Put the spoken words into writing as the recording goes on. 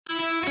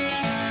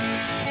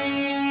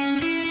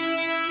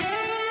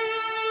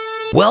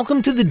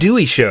Welcome to The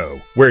Dewey Show,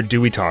 where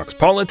Dewey talks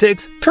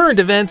politics, current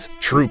events,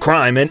 true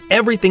crime, and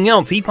everything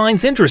else he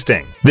finds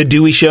interesting. The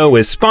Dewey Show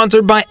is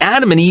sponsored by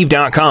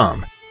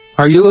AdamandEve.com.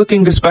 Are you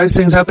looking to spice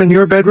things up in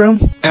your bedroom?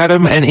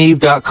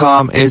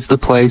 AdamandEve.com is the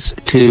place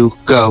to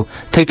go.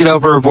 Take it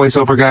over,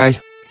 voiceover guy.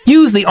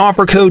 Use the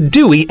offer code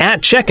DEWEY at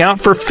checkout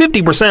for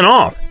 50%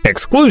 off.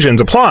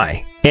 Exclusions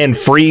apply. And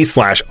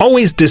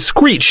free/always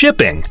discreet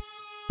shipping.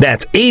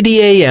 That's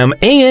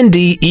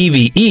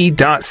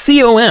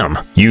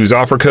ADAMANDEVE.com. Use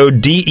offer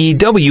code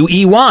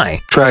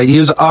DEWEY.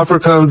 Use offer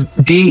code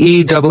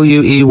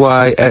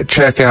DEWEY at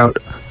checkout.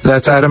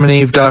 That's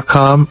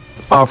AdamandEve.com.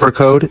 Offer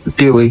code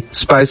Dewey.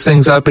 Spice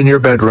things up in your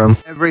bedroom.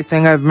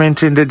 Everything I've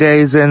mentioned today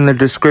is in the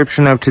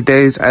description of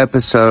today's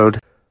episode.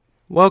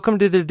 Welcome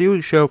to the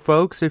Dewey Show,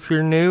 folks. If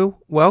you're new,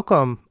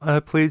 welcome.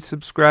 Please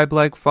subscribe,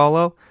 like,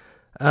 follow.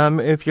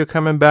 If you're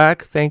coming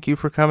back, thank you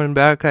for coming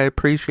back. I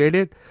appreciate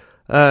it.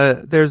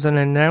 There's an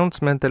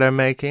announcement that I'm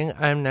making.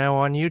 I'm now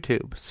on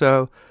YouTube.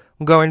 So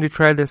I'm going to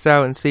try this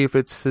out and see if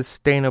it's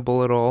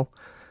sustainable at all.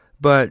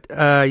 But,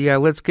 yeah,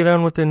 let's get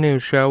on with the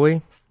news, shall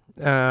we?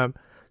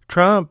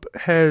 Trump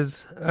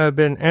has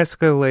been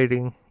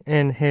escalating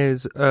in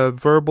his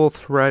verbal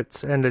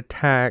threats and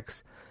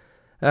attacks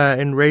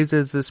and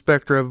raises the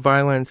specter of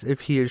violence if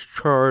he is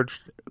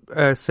charged,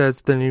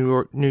 says the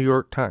New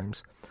York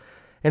Times.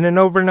 In an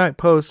overnight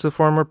post, the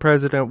former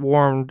president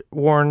warned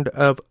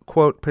of,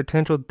 quote,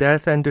 potential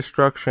death and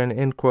destruction,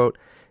 end quote,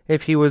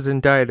 if he was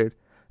indicted.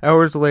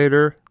 Hours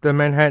later, the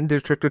Manhattan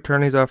District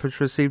Attorney's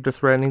Office received a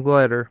threatening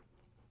letter.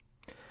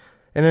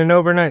 In an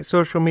overnight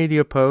social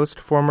media post,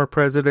 former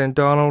President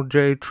Donald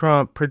J.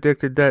 Trump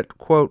predicted that,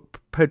 quote,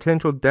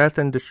 potential death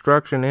and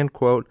destruction, end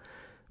quote,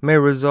 may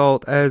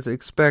result as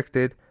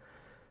expected.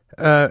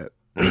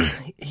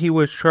 He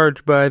was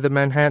charged by the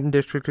Manhattan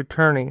District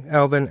Attorney,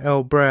 Alvin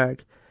L.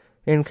 Bragg,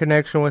 in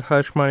connection with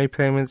hush money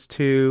payments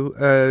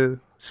to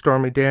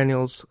Stormy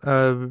Daniels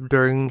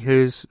during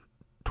his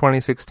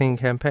 2016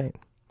 campaign.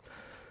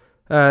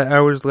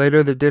 Hours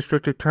later, the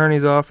District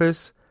Attorney's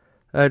Office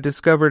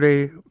discovered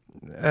a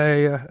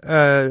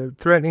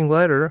threatening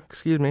letter,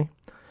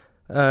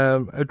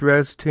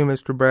 addressed to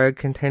Mr. Bragg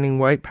containing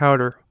white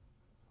powder,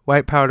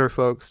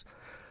 folks,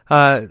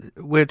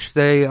 which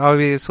they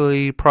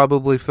obviously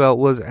probably felt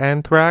was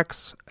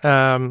anthrax,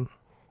 but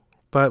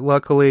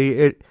luckily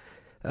it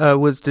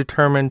was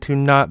determined to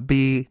not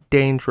be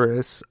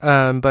dangerous.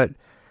 But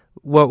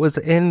what was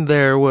in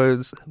there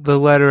was the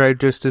letter I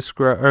just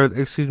described,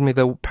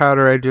 the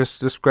powder I just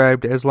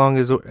described, as long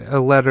as a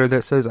letter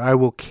that says, "I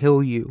will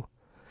kill you,"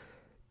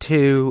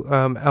 to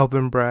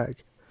Alvin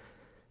Bragg.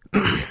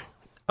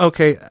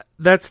 Okay,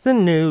 that's the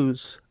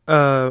news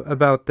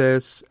about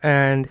this,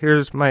 and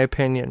here's my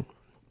opinion.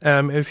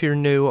 If you're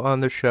new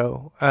on the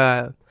show,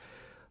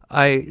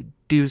 I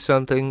do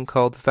something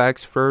called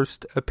facts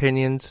first,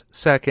 opinions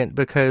second,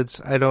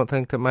 because I don't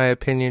think that my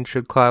opinion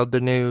should cloud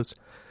the news.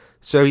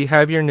 So you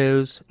have your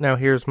news, now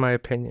here's my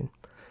opinion.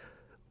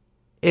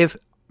 If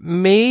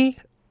me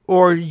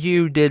or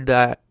you did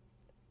that,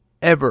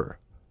 ever,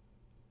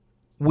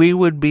 we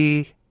would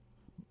be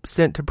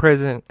sent to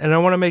prison. And I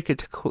want to make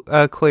it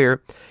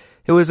clear,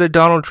 it was a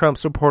Donald Trump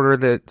supporter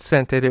that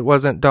sent it. It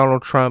wasn't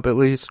Donald Trump, at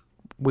least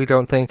we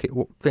don't think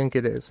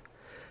it is.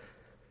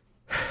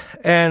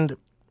 And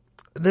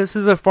this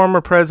is a former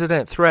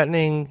president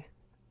threatening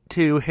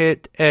to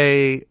hit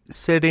a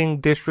sitting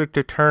district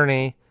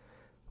attorney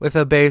with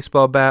a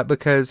baseball bat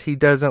because he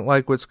doesn't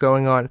like what's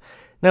going on.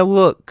 Now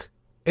look,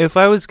 if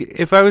I was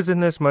in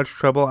this much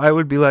trouble, I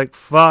would be like,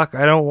 fuck,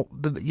 I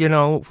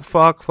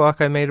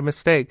made a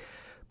mistake.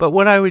 But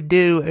what I would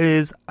do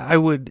is I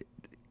would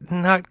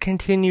not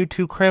continue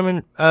to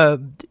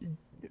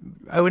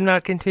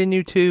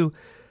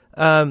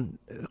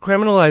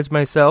criminalize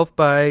myself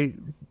by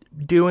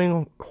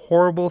doing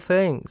horrible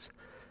things.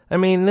 I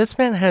mean, this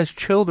man has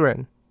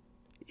children.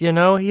 He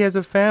has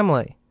a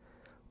family.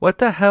 What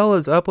the hell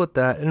is up with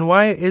that? And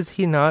why is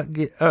he not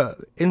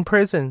in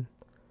prison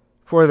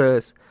for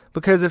this?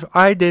 Because if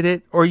I did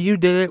it or you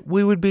did it,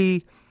 we would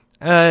be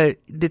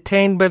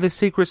detained by the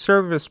Secret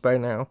Service by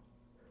now.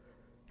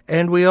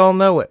 And we all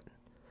know it.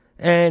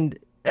 And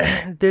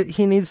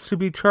he needs to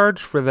be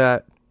charged for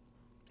that.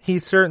 He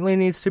certainly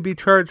needs to be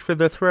charged for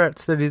the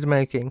threats that he's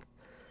making.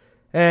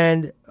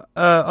 And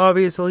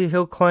obviously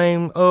he'll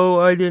claim, oh,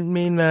 I didn't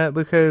mean that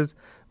because...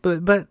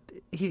 But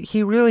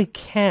he really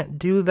can't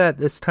do that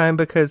this time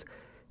because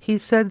he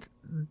said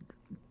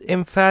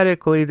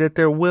emphatically that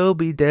there will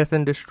be death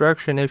and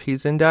destruction if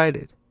he's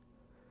indicted.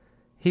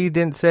 He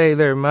didn't say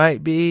there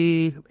might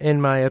be,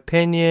 in my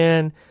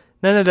opinion,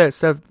 none of that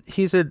stuff.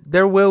 He said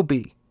there will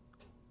be.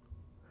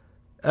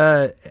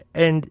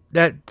 And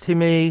that to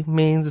me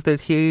means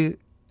that he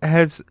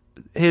and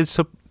his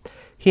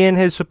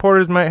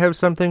supporters might have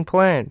something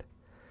planned.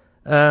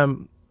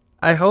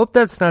 I hope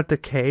that's not the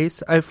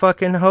case. I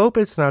fucking hope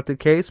it's not the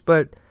case,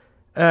 but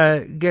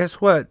guess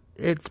what?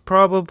 It's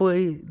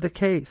probably the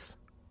case,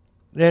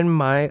 in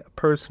my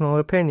personal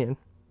opinion.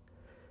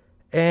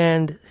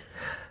 And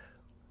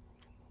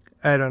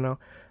I don't know.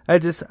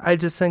 I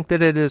just think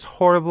that it is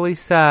horribly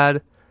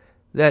sad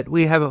that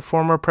we have a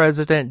former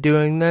president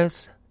doing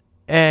this,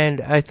 and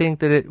I think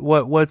that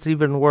what's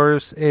even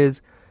worse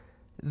is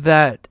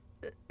that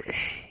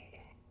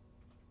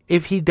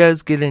if he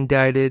does get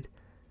indicted,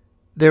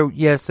 there will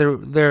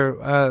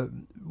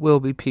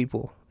be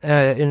people,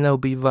 and they'll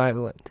be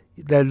violent.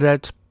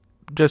 That's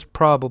just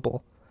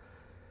probable.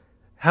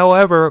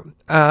 However,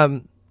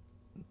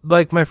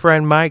 like my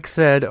friend Mike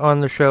said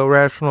on the show,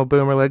 Rational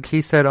Boomer, like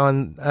he said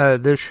on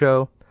this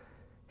show,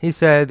 he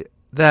said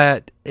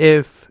that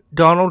if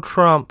Donald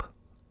Trump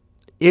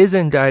is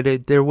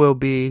indicted, there will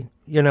be,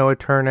 a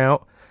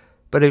turnout.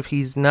 But if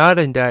he's not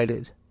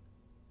indicted,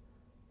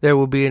 there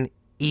will be an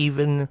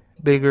even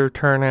bigger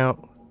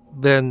turnout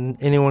than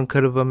anyone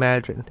could have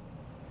imagined.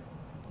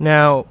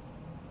 Now,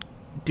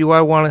 do I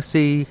want to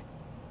see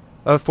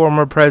a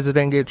former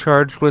president get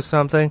charged with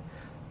something?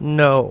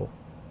 No.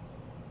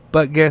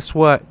 But guess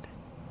what?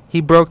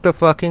 He broke the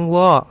fucking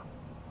law.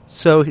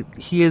 So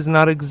he is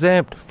not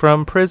exempt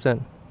from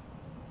prison.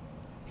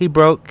 He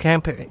broke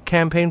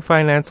campaign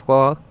finance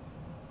law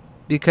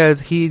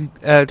because he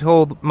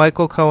told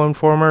Michael Cohen,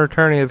 former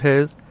attorney of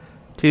his,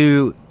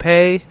 to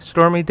pay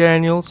Stormy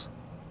Daniels.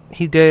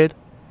 He did.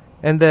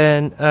 And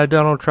then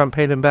Donald Trump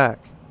paid him back,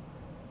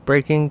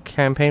 breaking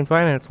campaign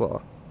finance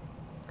law.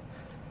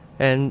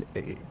 And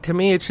to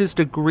me, it's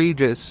just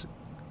egregious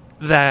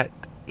that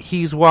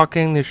he's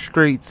walking the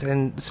streets,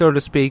 and so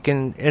to speak,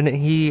 and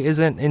he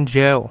isn't in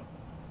jail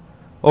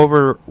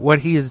over what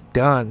he has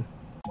done.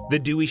 The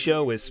Dewey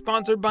Show is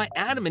sponsored by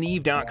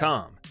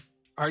AdamandEve.com.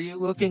 Are you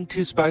looking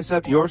to spice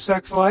up your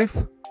sex life?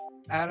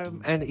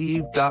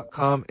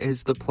 AdamandEve.com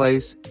is the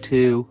place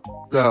to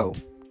go.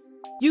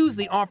 Use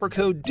the offer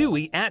code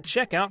DEWEY at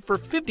checkout for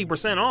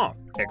 50% off.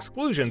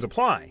 Exclusions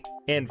apply.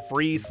 And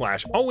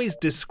free/always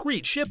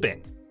discreet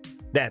shipping.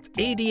 That's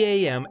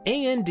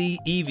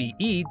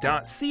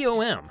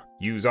ADAMANDEVE.com.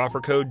 Use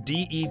offer code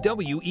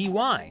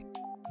DEWEY.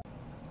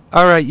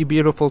 Alright, you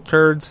beautiful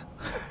turds.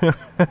 I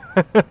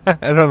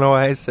don't know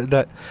why I said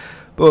that.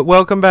 But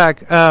welcome back.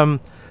 There's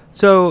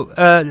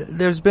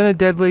been a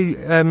deadly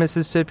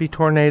Mississippi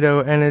tornado,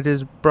 and it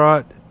has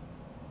brought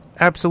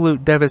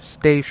absolute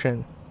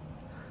devastation.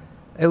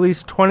 At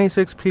least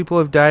 26 people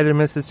have died in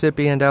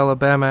Mississippi and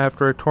Alabama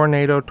after a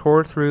tornado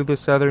tore through the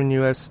southern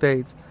U.S.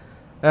 states.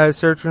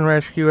 Search and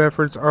rescue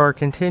efforts are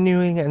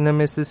continuing, and the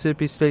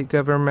Mississippi state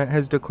government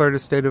has declared a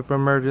state of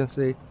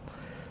emergency.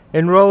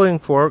 In Rolling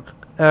Fork,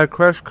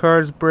 crushed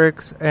cars,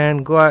 bricks,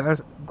 and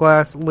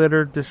glass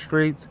littered the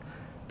streets.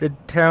 The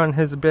town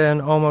has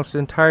been almost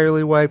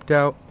entirely wiped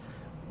out.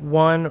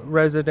 One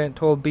resident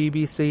told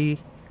BBC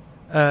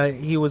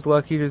he was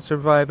lucky to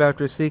survive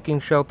after seeking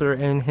shelter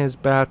in his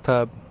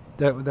bathtub.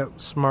 That was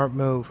smart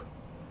move.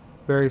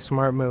 Very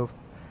smart move.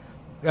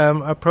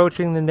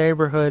 Approaching the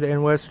neighborhood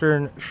in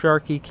western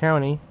Sharkey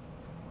County,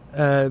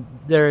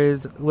 there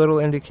is little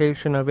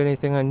indication of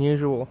anything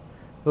unusual.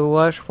 The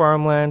lush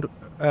farmland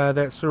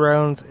that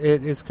surrounds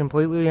it is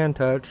completely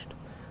untouched.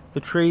 The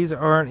trees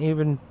aren't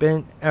even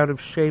bent out of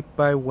shape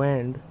by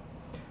wind.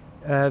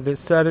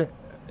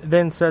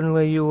 Then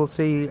suddenly you will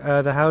see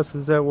the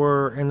houses that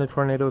were in the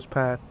tornado's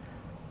path.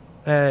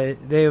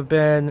 They have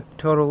been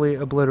totally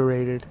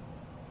obliterated.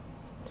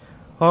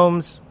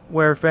 Homes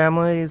where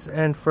families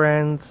and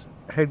friends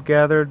had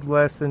gathered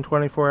less than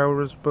 24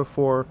 hours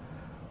before,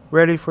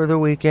 ready for the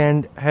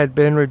weekend, had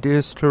been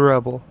reduced to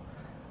rubble.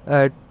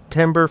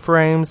 Timber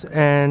frames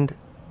and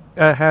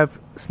have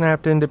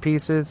snapped into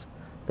pieces.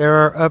 There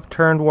are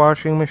upturned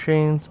washing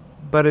machines,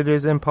 but it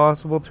is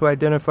impossible to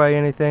identify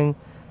anything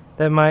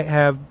that might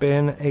have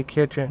been a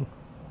kitchen.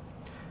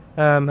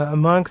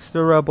 Amongst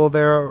the rubble,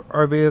 there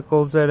are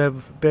vehicles that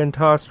have been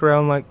tossed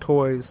around like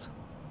toys.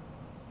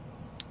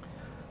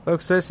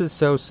 Folks, this is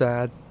so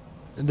sad.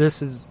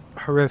 This is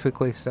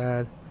horrifically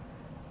sad.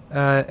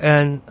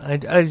 And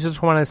I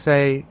just want to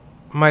say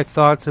my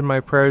thoughts and my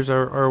prayers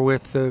are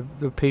with the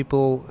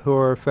people who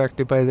are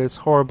affected by this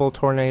horrible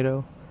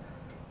tornado.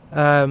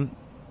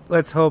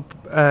 Let's hope,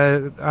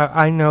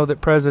 I know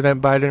that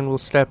President Biden will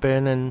step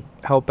in and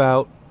help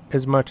out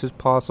as much as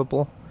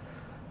possible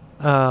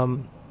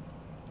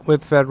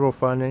with federal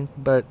funding,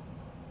 but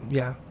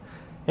yeah.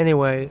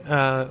 Anyway,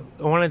 I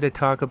wanted to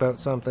talk about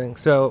something.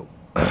 So,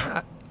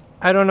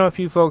 I don't know if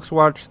you folks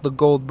watch The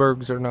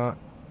Goldbergs or not.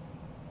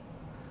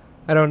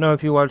 I don't know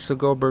if you watch The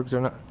Goldbergs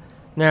or not.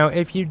 Now,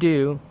 if you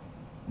do,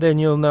 then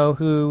you'll know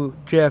who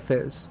Jeff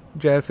is.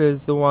 Jeff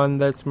is the one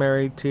that's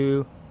married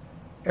to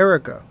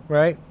Erica,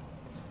 right?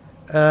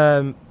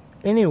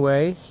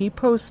 Anyway, he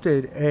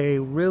posted a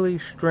really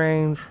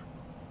strange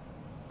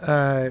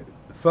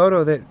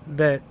photo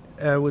that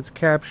was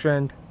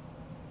captioned,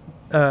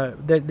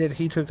 that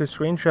he took a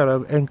screenshot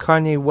of, and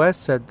Kanye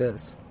West said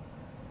this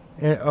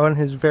on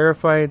his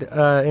verified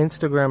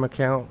Instagram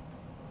account.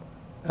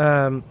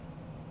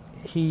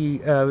 He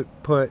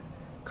put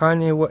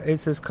Kanye. It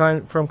says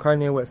from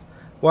Kanye West.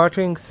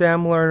 Watching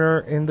Sam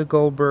Lerner in The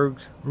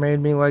Goldbergs made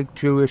me like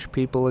Jewish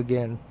people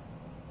again.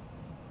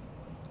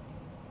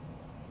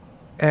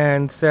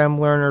 And Sam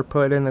Lerner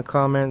put in the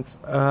comments,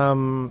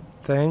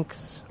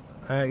 thanks,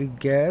 I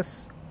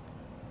guess.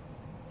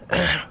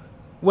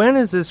 When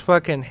is this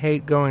fucking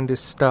hate going to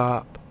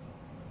stop?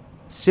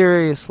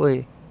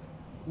 Seriously.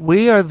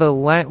 We are the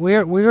land. We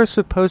are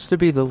supposed to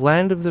be the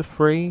land of the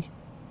free,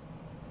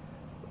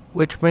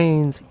 which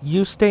means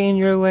you stay in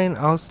your lane,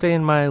 I'll stay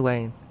in my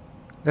lane.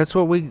 That's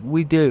what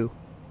we do.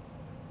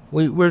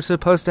 We're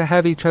supposed to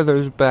have each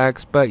other's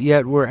backs, but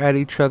yet we're at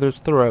each other's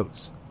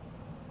throats.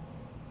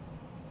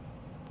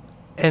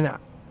 And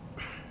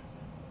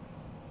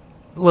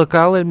look,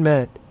 I'll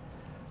admit,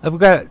 I've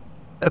got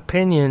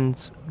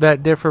opinions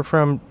that differ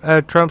from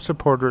Trump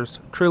supporters.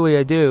 Truly,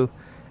 I do.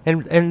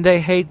 And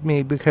they hate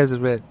me because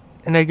of it.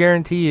 And I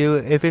guarantee you,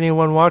 if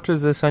anyone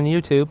watches this on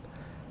YouTube,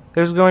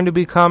 there's going to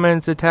be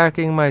comments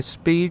attacking my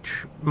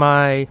speech,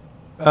 my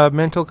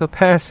mental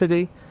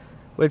capacity,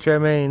 which, I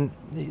mean,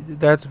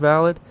 that's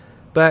valid.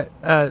 But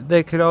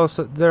they're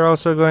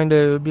also going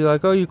to be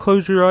like, oh, you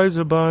close your eyes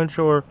a bunch,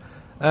 or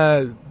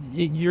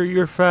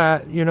you're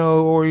fat, you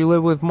know, or you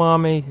live with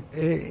mommy.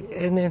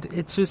 And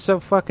it's just so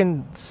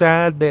fucking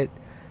sad that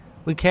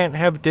we can't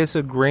have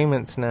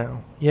disagreements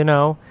now, you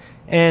know?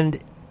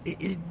 And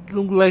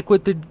like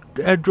with the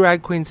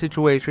drag queen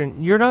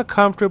situation, you're not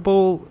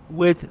comfortable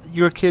with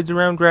your kids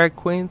around drag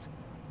queens?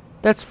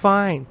 That's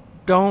fine.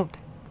 Don't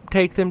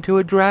take them to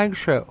a drag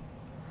show.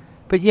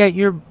 But yet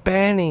you're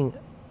banning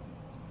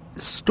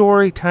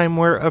story time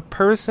where a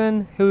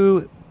person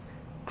who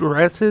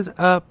dresses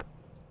up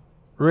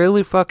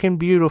really fucking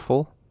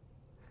beautiful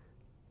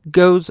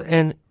goes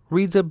and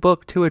reads a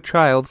book to a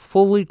child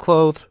fully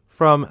clothed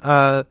from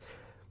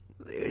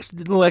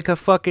like a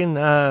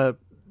fucking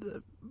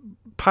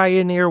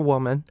pioneer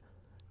woman,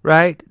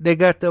 right? They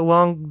got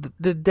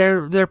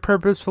they're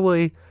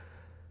purposefully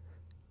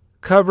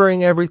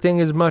covering everything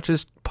as much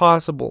as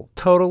possible,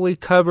 totally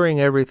covering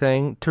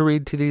everything to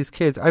read to these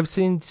kids. I've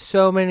seen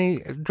so many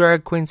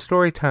drag queen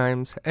story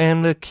times,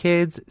 and the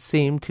kids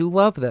seem to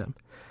love them.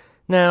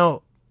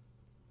 Now,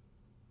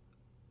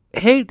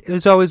 hate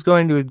is always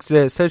going to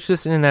exist. That's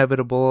just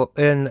inevitable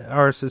in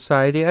our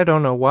society. I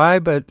don't know why,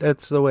 but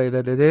that's the way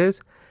that it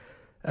is.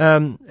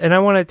 And I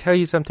want to tell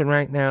you something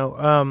right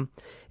now.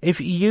 If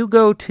you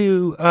go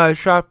to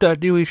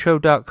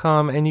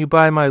shop.deweyshow.com and you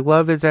buy my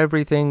Love is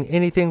Everything,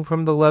 anything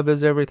from the Love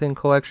is Everything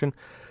collection,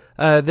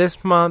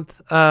 this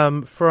month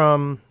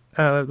from,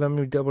 let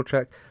me double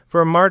check,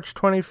 from March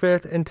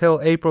 25th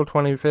until April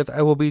 25th,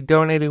 I will be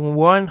donating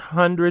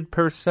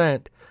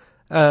 100%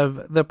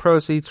 of the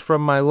proceeds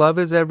from my Love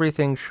is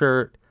Everything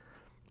shirt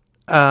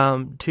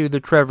to the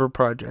Trevor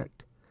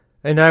Project.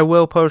 And I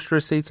will post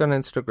receipts on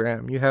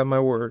Instagram. You have my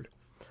word.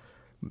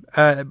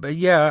 But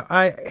yeah,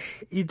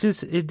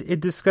 it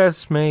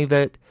disgusts me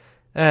that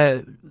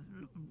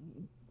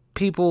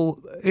people,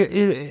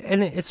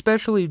 and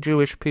especially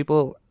Jewish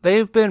people,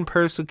 they've been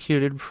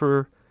persecuted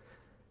for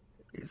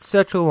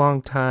such a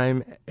long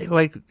time,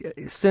 like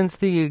since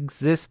the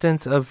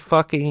existence of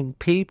fucking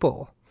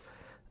people.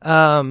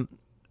 And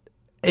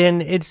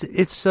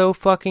it's so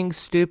fucking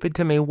stupid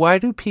to me. Why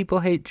do people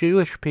hate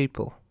Jewish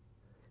people?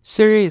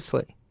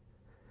 Seriously.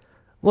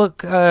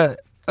 Look,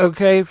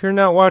 okay, if you're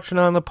not watching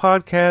on the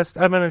podcast,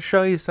 I'm going to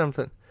show you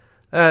something.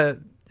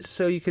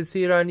 So you can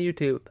see it on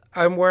YouTube.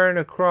 I'm wearing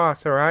a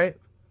cross, alright?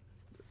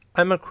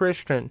 I'm a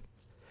Christian.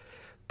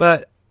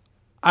 But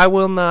I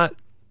will not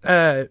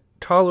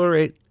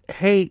tolerate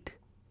hate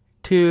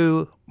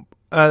toward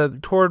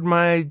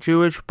my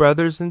Jewish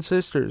brothers and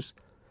sisters.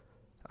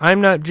 I'm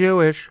not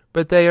Jewish,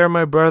 but they are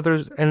my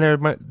brothers and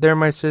they're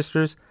my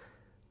sisters.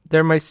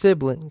 They're my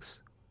siblings.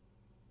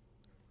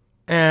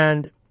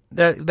 And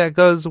that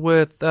goes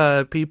with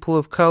people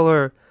of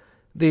color,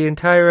 the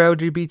entire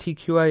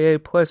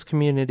LGBTQIA plus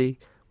community,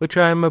 which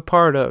I'm a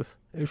part of,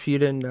 if you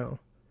didn't know.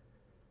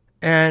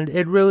 And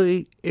it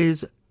really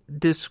is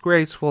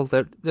disgraceful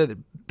that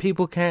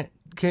people can't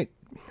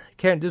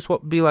just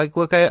be like,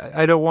 look,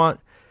 I don't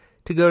want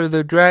to go to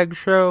the drag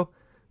show,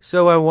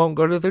 so I won't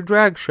go to the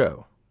drag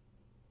show.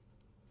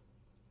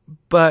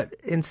 But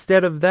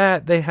instead of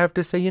that, they have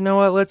to say, you know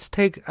what, let's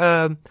take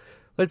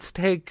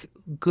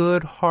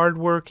good,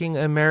 hardworking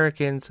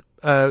Americans'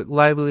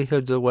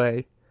 livelihoods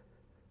away.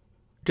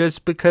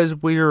 Just because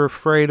we're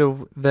afraid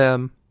of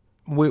them.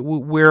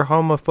 We're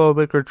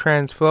homophobic or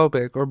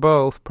transphobic, or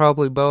both,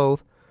 probably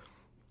both.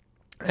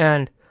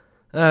 And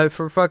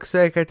for fuck's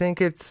sake, I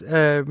think it's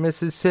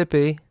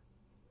Mississippi.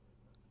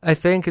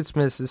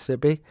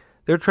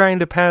 They're trying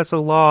to pass a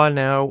law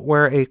now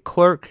where a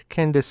clerk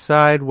can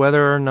decide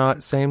whether or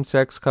not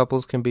same-sex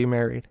couples can be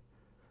married.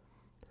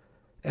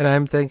 And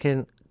I'm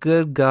thinking,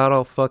 good God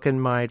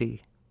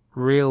almighty.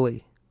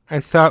 Really? I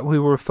thought we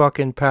were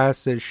fucking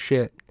past this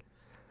shit.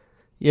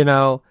 You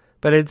know?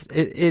 But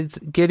it's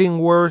getting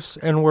worse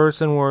and worse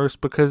and worse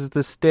because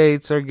the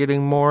states are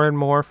getting more and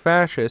more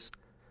fascist.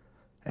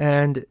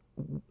 And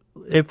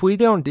if we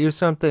don't do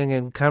something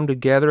and come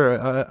together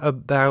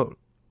about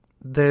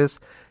this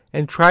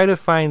and try to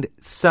find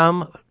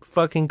some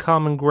fucking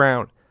common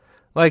ground.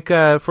 Like,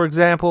 for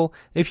example,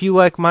 if you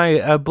like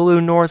my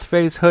blue North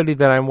Face hoodie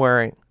that I'm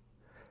wearing,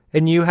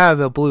 and you have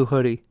a blue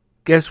hoodie,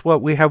 guess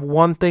what? We have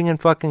one thing in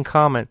fucking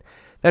common.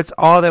 That's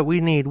all that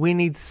we need. We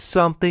need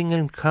something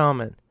in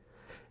common.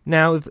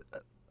 Now,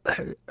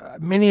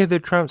 many of the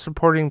Trump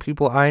supporting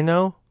people I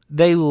know,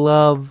 they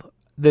love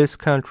this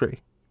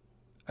country.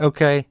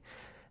 Okay?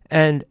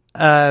 And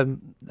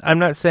I'm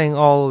not saying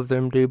all of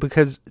them do,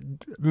 because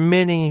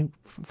many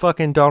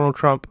fucking Donald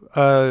Trump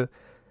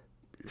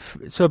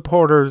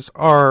supporters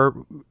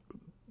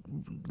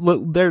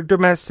they're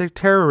domestic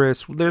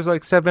terrorists. There's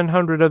like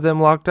 700 of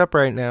them locked up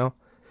right now.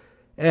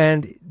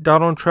 And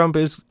Donald Trump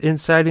is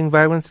inciting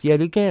violence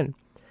yet again.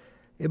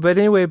 But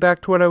anyway,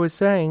 back to what I was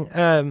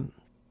saying.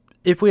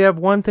 If we have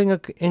one thing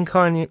in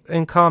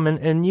common,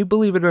 and you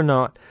believe it or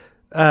not,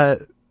 I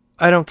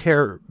don't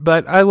care.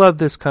 But I love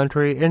this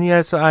country. And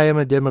yes, I am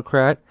a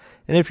Democrat.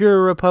 And if you're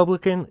a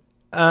Republican,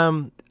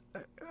 I'm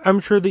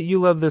sure that you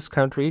love this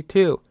country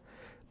too.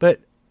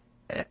 But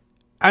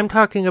I'm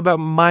talking about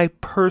my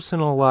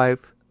personal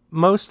life.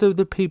 Most of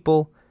the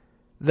people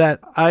that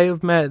I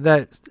have met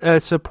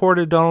that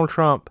supported Donald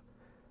Trump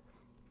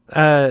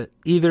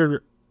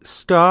either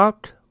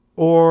stopped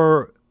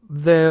or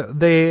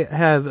they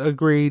have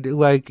agreed,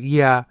 like,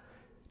 yeah,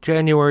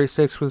 January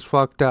 6th was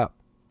fucked up.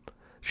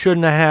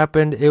 Shouldn't have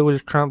happened. It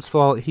was Trump's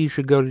fault. He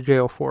should go to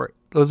jail for it.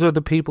 Those are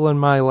the people in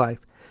my life.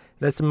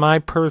 That's my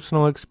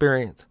personal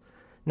experience.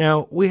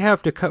 Now, we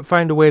have to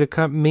find a way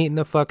to meet in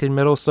the fucking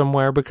middle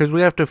somewhere, because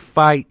we have to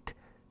fight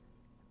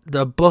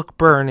the book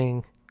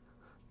burning,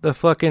 the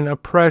fucking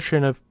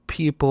oppression of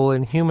people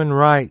and human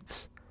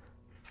rights.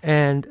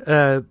 And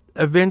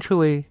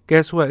eventually,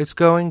 guess what? It's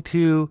going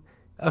to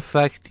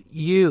affect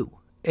you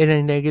in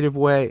a negative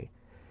way.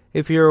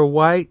 If you're a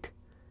white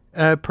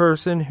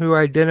person who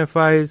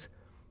identifies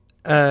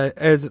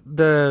as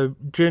the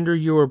gender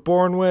you were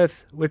born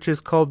with, which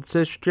is called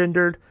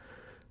cisgendered,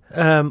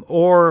 and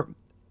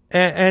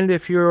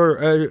if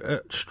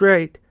you're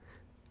straight,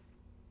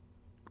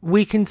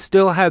 we can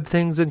still have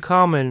things in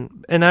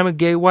common. And I'm a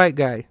gay white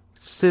guy,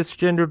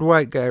 cisgendered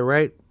white guy,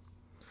 right?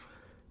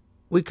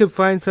 We could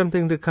find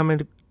something to come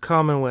into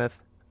common with,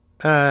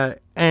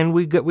 and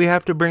we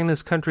have to bring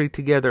this country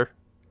together,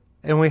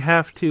 and we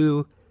have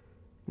to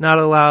not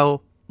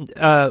allow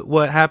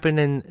what happened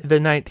in the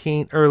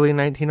early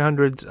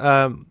 1900s,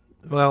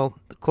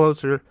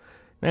 closer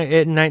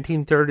in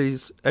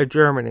 1930s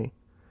Germany,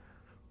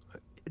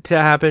 to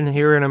happen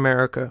here in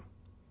America,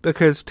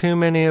 because too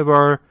many of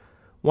our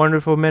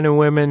wonderful men and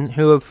women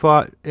who have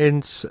fought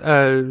and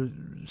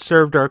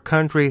served our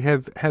country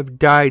have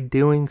died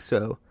doing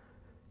so,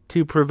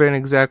 to prevent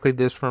exactly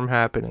this from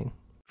happening.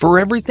 For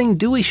everything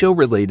Dewey Show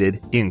related,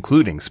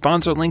 including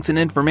sponsor links and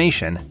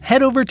information,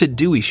 head over to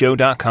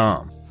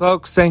DeweyShow.com.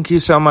 Folks, thank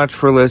you so much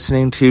for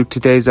listening to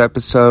today's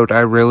episode. I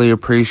really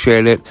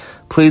appreciate it.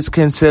 Please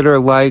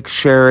consider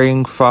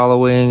sharing,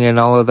 following, and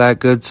all of that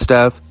good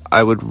stuff.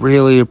 I would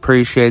really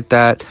appreciate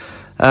that.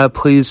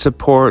 Please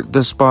support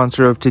the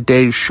sponsor of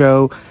today's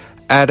show,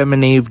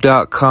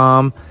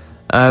 AdamandEve.com.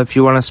 If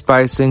you want to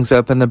spice things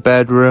up in the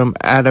bedroom,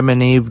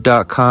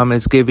 AdamandEve.com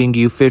is giving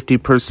you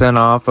 50%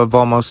 off of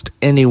almost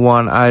any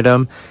one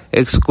item.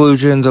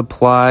 Exclusions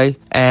apply,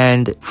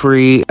 and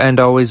free and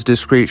always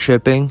discreet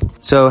shipping.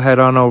 So head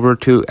on over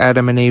to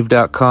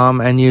AdamandEve.com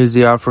and use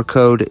the offer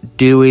code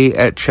DEWEY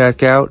at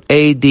checkout.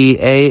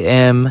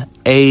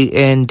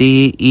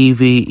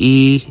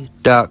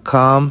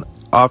 ADAMANDEVE.com.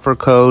 Offer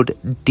code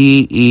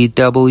DEWEY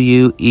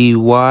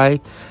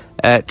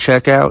at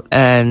checkout.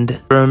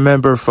 And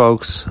remember,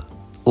 folks,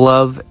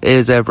 love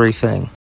is everything.